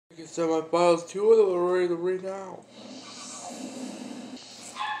Semifinals, 2 of them are ready to ring out.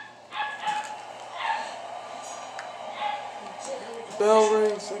 Bell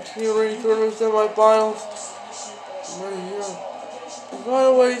rings, 16 ring tournament semifinals. Right here. And by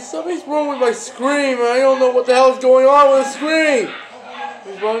the way, something's wrong with my screen, and I don't know what the hell is going on with the screen.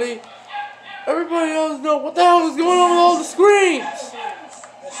 Everybody else know what the hell is going on with all the screens.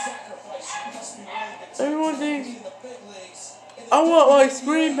 Everyone thinks I want my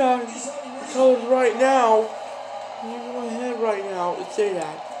screen back because right now, even my head right now, it say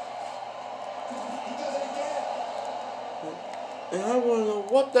that. And I want to know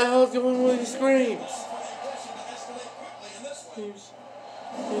what the hell is going on with these screens.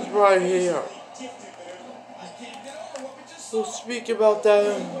 He's right here. We'll speak about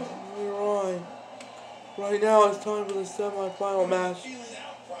that later on. Right now, it's time for the semi-final match.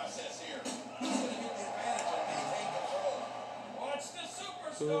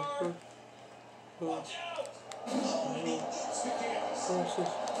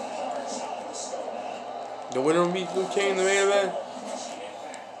 The winner meets Luke Kane in the main event.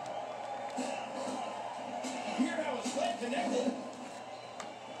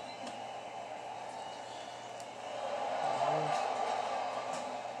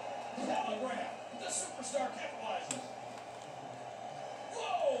 The superstar capitalizes.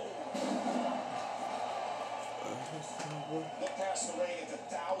 Whoa! Look past the ring at the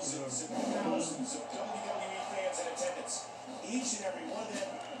thousands and thousands of WWE fans in attendance. Each and every one of them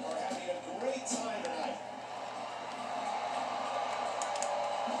are having a great time tonight.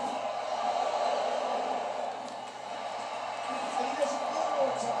 And he does it one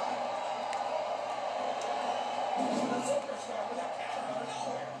more time. The superstar with a counter out of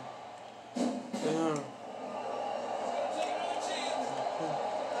nowhere.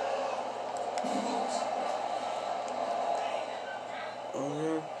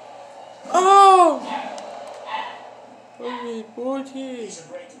 These are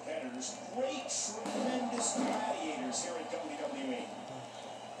great competitors, great, tremendous gladiators here at WWE.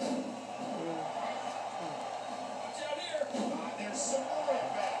 Watch out here. There's some more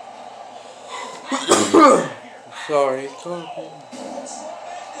impact. Sorry. Tremendous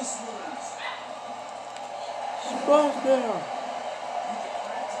moves. Spot there. You can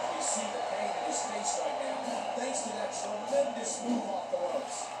practically see the pain in his face right now, thanks to that tremendous move off the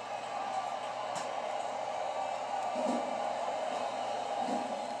ropes.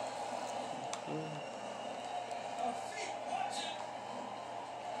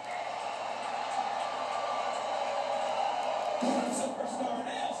 Superstar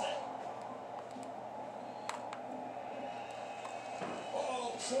nails it. Oh,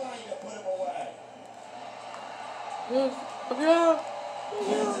 trying to put him away. Yes.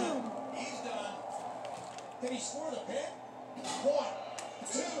 He's done. Did he score the pin? 1,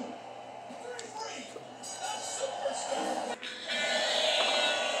 2, 3. The superstar.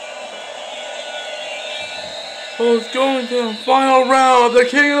 Cole's going to the final round of the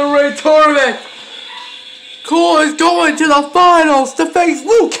King of the Ring tournament. Cole is going to the finals to face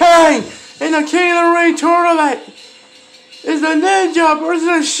Luke Kane in the King of the Ring tournament. Is the Ninja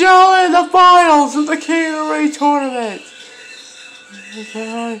versus Shell in the finals of the King of the Ring tournament.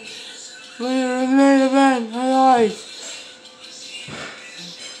 Okay, later in the main event tonight,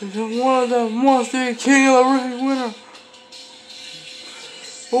 one of them wants to be King of the Ring winner.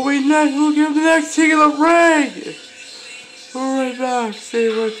 We'll be next. We'll give the next King of the Ring. We're right back. Stay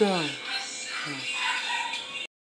right back.